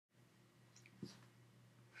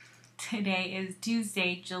Today is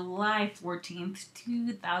Tuesday, July 14th,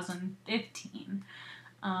 2015.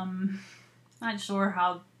 Not sure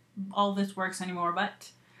how all this works anymore, but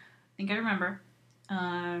I think I remember.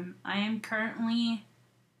 I am currently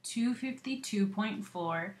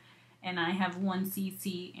 252.4, and I have 1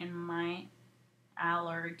 cc in my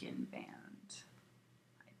Allergan band,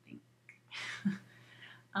 I think.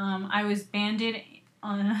 I was banded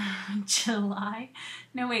on June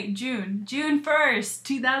 1st,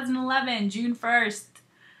 2011, June 1st.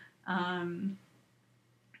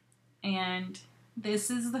 And this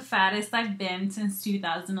is the fattest I've been since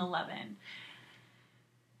 2011.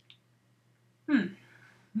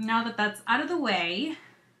 Now that that's out of the way,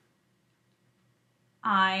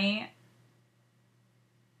 I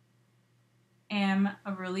am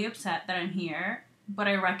really upset that I'm here, but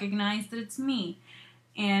I recognize that it's me.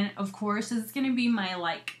 And of course, this is going to be my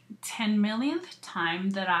 10 millionth time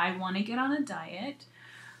that I want to get on a diet.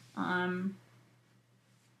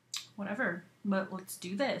 Whatever, but let's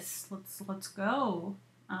do this. Let's go.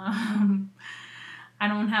 I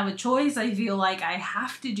don't have a choice. I feel like I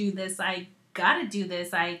have to do this. I gotta do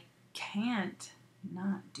this. I can't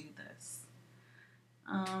not do this.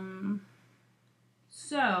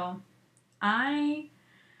 So I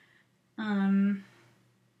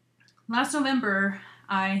last November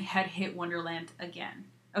I had hit Wonderland again.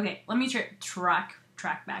 Okay, let me track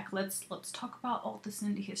back. Let's talk about all this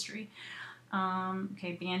into history.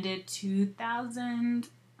 Okay, banded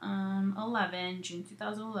 2011, June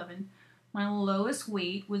 2011. My lowest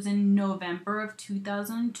weight was in November of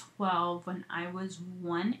 2012 when I was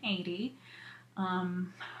 180.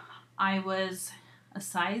 I was a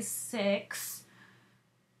size 6.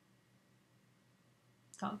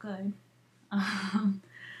 Felt good.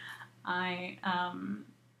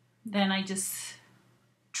 Then I just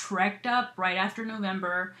trekked up right after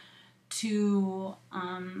November to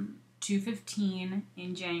 215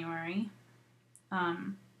 in January.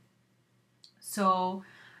 So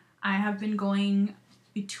I have been going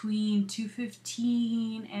between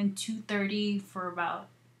 215 and 230 for about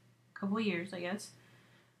a couple of years, I guess.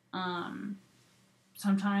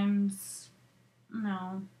 Sometimes,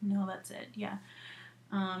 no, that's it, yeah.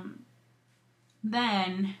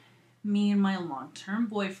 Then me and my long-term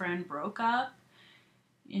boyfriend broke up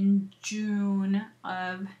in June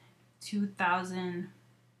of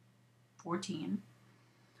 2014.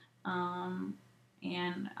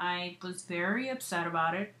 And I was very upset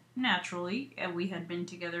about it, naturally. We had been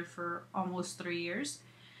together for almost 3 years.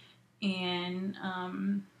 And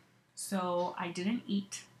so I didn't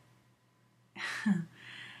eat.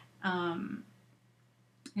 And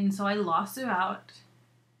so I lost about,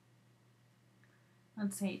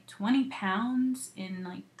 let's say, 20 pounds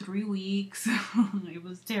in 3 weeks. It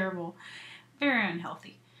was terrible. Very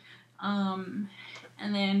unhealthy. And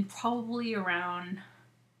then probably around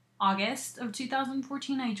August of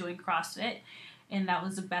 2014, I joined CrossFit, and that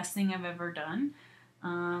was the best thing I've ever done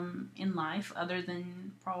in life, other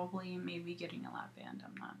than probably maybe getting a lap band.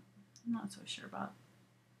 I'm not so sure about.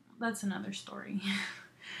 That's another story.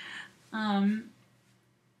 My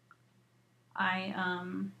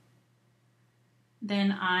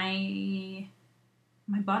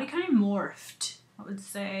body kind of morphed, I would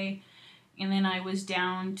say, and then I was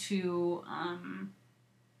down to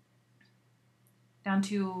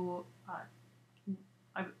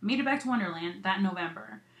I made it back to Wonderland that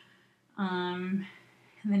November. And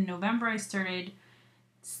then November I started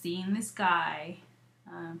seeing this guy,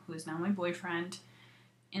 who is now my boyfriend,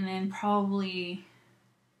 and then probably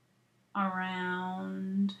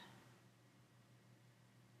around,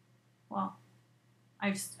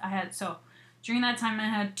 during that time I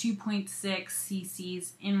had 2.6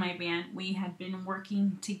 cc's in my band. We had been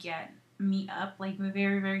working to get me up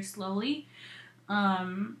very, very slowly,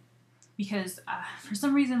 because for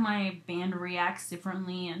some reason my band reacts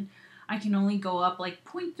differently, and I can only go up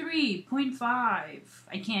 0.3, 0.5.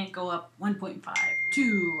 I can't go up 1.5,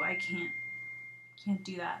 2. I can't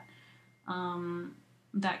do that.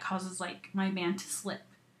 That causes my band to slip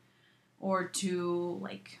or to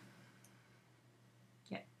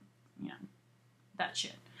get, that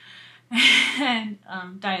shit. And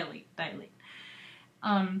dilate.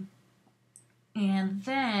 And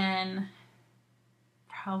then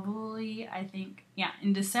probably, I think,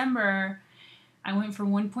 in December I went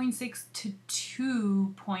from 1.6 to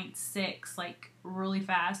 2.6 really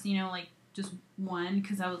fast, just 1,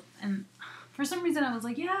 because and for some reason I was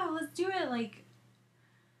yeah, let's do it.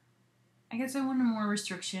 I guess I wanted more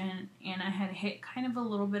restriction, and I had hit kind of a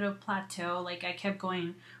little bit of plateau. I kept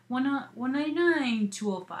going 199,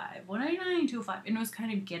 205, 199, 205, and it was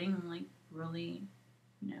kind of getting really,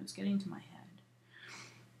 it was getting to my head.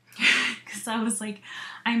 because I was like,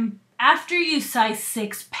 I'm after you size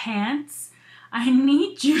 6 pants, I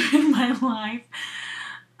need you in my life.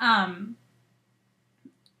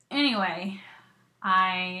 Anyway,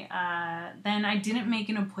 then I didn't make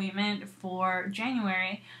an appointment for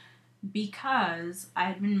January because I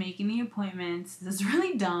had been making the appointments. This is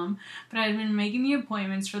really dumb, but I had been making the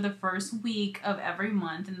appointments for the first week of every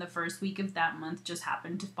month, and the first week of that month just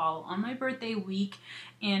happened to fall on my birthday week,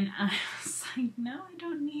 and I was like, no, I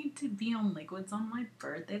don't need to be on liquids on my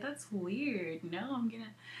birthday. That's weird. No,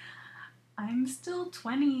 I'm still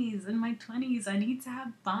 20s, in my 20s. I need to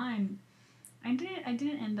have fun. I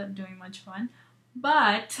didn't end up doing much fun,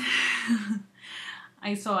 but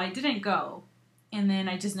I didn't go. And then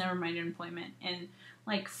I just never made an appointment. And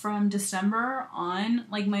like from December on,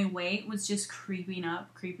 like my weight was just creeping up.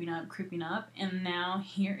 And now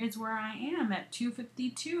here is where I am at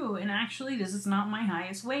 252. And actually, this is not my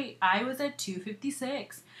highest weight. I was at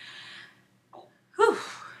 256. Whew.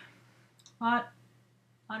 Lot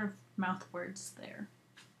of mouth words there.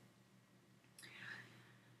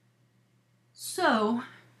 So,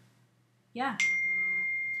 yeah.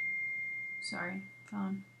 Sorry,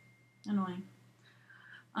 phone. Annoying.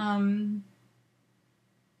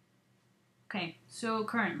 Okay, so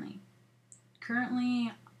currently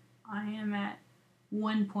I am at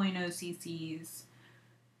 1.0 cc's.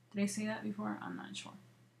 Did I say that before? I'm not sure.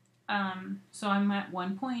 So I'm at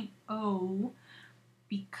 1.0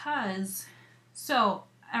 because, so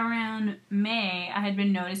around May, I had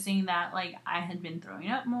been noticing that, like, I had been throwing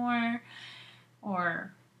up more,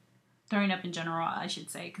 or throwing up in general, I should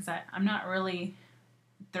say, because I'm not really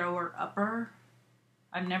thrower-upper.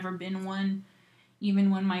 I've never been one.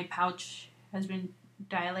 Even when my pouch has been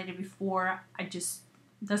dilated before,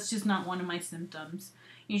 that's just not one of my symptoms.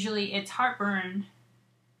 Usually it's heartburn.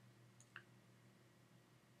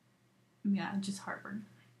 Yeah, just heartburn.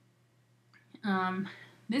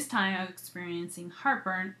 This time I'm experiencing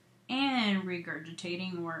heartburn and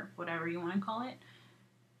regurgitating, or whatever you want to call it,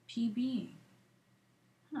 PB.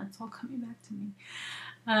 Oh, it's all coming back to me.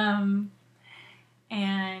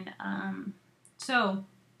 So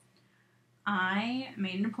I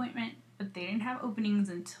made an appointment, but they didn't have openings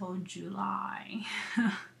until July.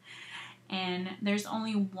 And there's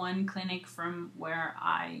only one clinic from where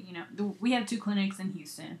we have 2 clinics in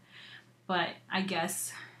Houston, but I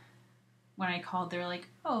guess when I called, they're like,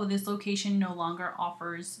 oh, this location no longer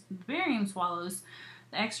offers barium swallows,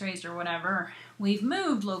 the x-rays or whatever. We've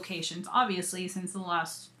moved locations, obviously, since the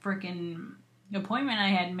last freaking appointment I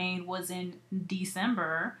had made was in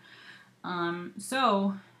December.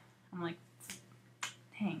 So I'm like,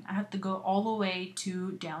 dang, I have to go all the way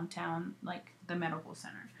to downtown, like the medical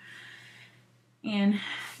center. And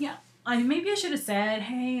yeah, maybe I should have said,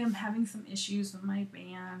 hey, I'm having some issues with my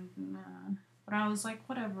band. But I was like,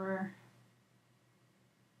 whatever.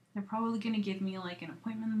 They're probably going to give me like an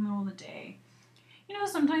appointment in the middle of the day. You know,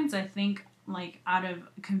 sometimes I think like out of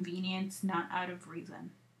convenience, not out of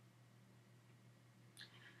reason.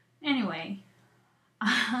 Anyway,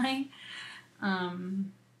 I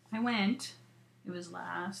went. It was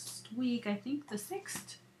last week, I think the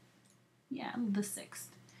 6th. Yeah, the 6th.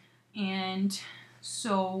 And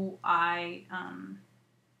so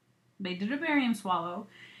they did a barium swallow,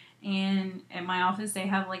 and at my office they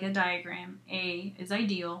have like a diagram. A is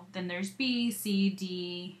ideal, then there's B, C,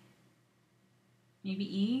 D, maybe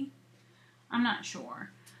E. I'm not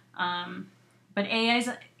sure. But A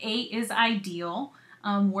is ideal,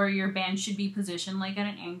 where your band should be positioned like at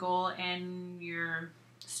an angle, and your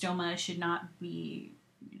stoma should not be,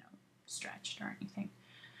 stretched or anything.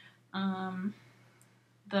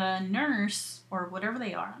 The nurse, or whatever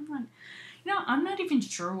they are, I'm not even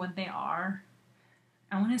sure what they are.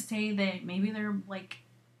 I want to say that maybe they're like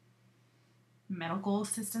medical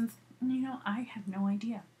assistants. I have no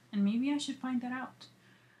idea. And maybe I should find that out.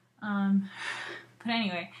 But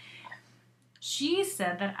anyway, she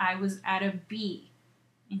said that I was at a B.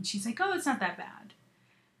 And she's like, oh, it's not that bad.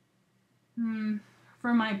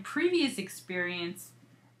 For my previous experience,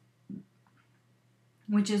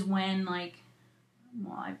 which is when,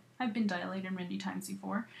 I've been dilated many times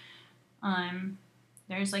before,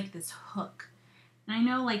 there's, this hook. And I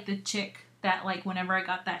know, the chick that, whenever I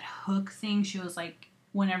got that hook thing, she was like,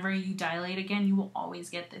 whenever you dilate again, you will always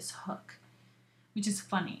get this hook. Which is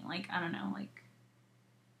funny. I don't know.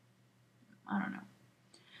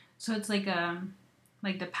 So it's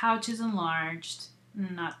the pouch is enlarged,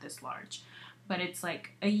 not this large, but it's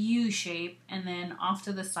like a U shape, and then off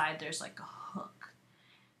to the side there's a hook,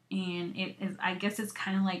 and I guess it's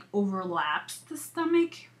kind of overlaps the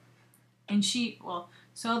stomach, and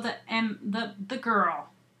so the girl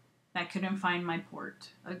that couldn't find my port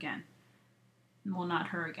again, well, not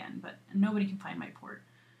her again, but nobody can find my port.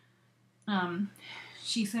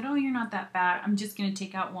 She said, oh, you're not that bad. I'm just going to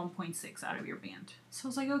take out 1.6 out of your band. So I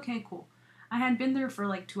was like, okay, cool. I had been there for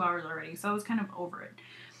like 2 hours already, so I was kind of over it.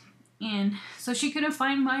 And so she couldn't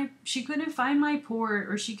find my port,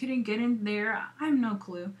 or she couldn't get in there. I have no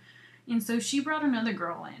clue. And so she brought another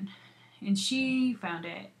girl in, and she found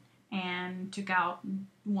it and took out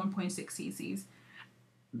 1.6 cc's.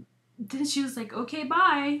 Then she was like, okay,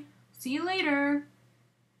 bye. See you later.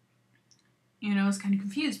 And I was kind of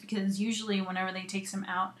confused because usually whenever they take some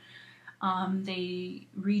out, they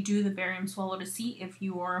redo the barium swallow to see if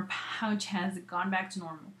your pouch has gone back to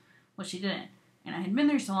normal. Well, she didn't. And I had been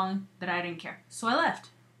there so long that I didn't care. So I left.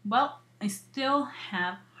 Well, I still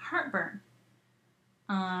have heartburn.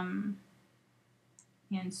 And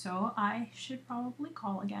so I should probably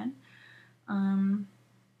call again.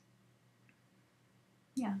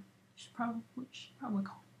 Yeah, should probably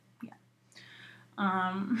call. Yeah.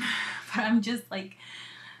 But I'm just like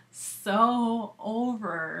so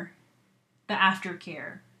over the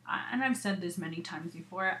aftercare. And I've said this many times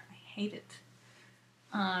before. I hate it.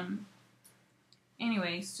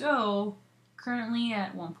 Anyway, so currently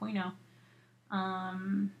at 1.0.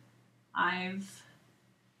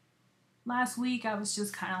 Last week I was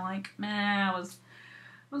just kind of like, meh, I was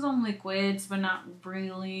on liquids, but not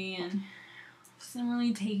really, and wasn't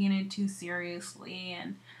really taking it too seriously,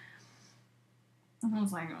 and I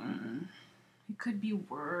was like, it could be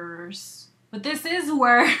worse. But this is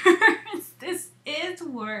worse. This is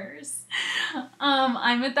worse.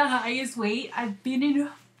 I'm at the highest weight I've been in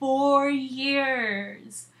 4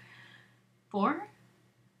 years. 4?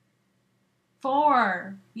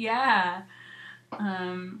 4. Yeah.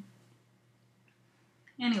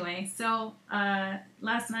 Anyway, so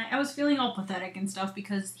last night I was feeling all pathetic and stuff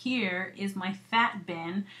because here is my fat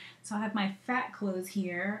bin. So I have my fat clothes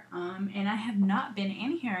here, and I have not been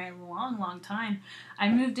in here in a long, long time. I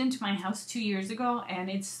moved into my house 2 years ago,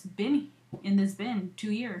 and it's been in this bin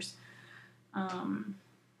 2 years. And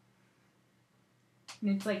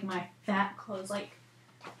it's like my fat clothes, like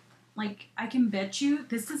I can bet you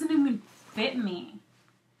this doesn't even fit me.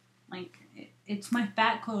 Like it's my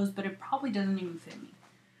fat clothes, but it probably doesn't even fit me.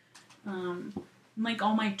 Like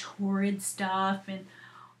all my Torrid stuff and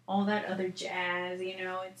all that other jazz, you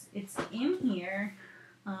know, it's in here.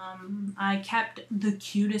 I kept the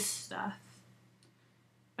cutest stuff,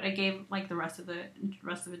 but I gave like the rest of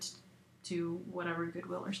it to whatever,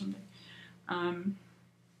 Goodwill or something.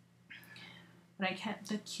 But I kept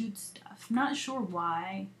the cute stuff. Not sure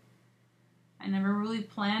why. I never really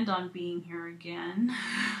planned on being here again.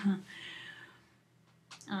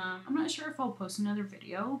 I'm not sure if I'll post another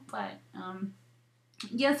video, but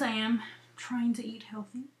yes, I am trying to eat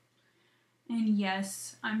healthy. And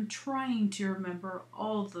yes, I'm trying to remember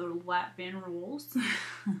all the lap band rules.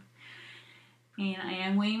 And I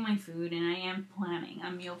am weighing my food, and I am planning.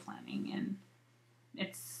 I'm meal planning, and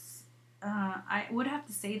it's I would have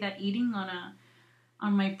to say that eating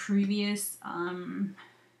on my previous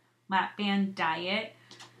lap band diet,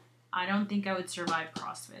 I don't think I would survive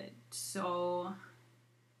CrossFit. So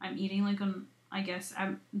I'm eating like I guess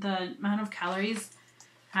the amount of calories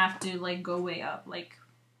have to like go way up, like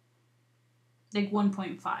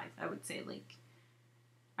 1.5, I would say. Like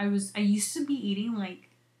I used to be eating like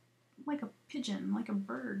a pigeon, like a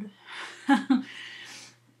bird.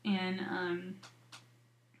 And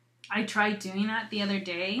I tried doing that the other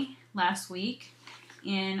day, last week,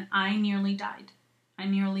 and I nearly died. I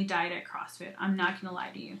nearly died at CrossFit. I'm not gonna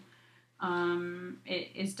lie to you.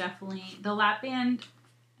 It is definitely the lap band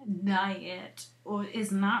diet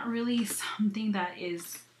is not really something that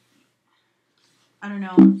is, I don't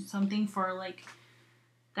know, something for like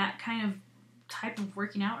that kind of type of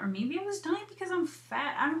working out. Or maybe I was dying because I'm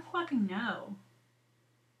fat. I don't fucking know.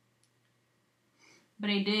 But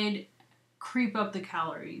I did creep up the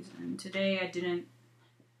calories, and today I didn't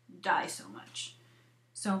die so much.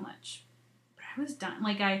 But I was dying.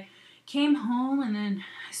 Like I came home and then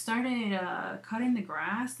I started cutting the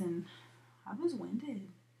grass, and I was winded.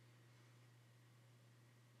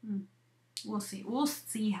 We'll see. We'll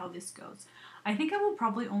see how this goes. I think I will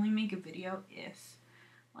probably only make a video if,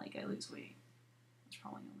 like, I lose weight. That's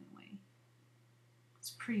probably the only way. It's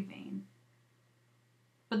pretty vain.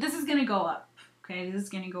 But this is gonna go up. Okay, this is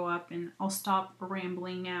gonna go up, and I'll stop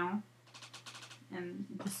rambling now. And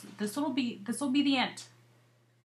this will be the end.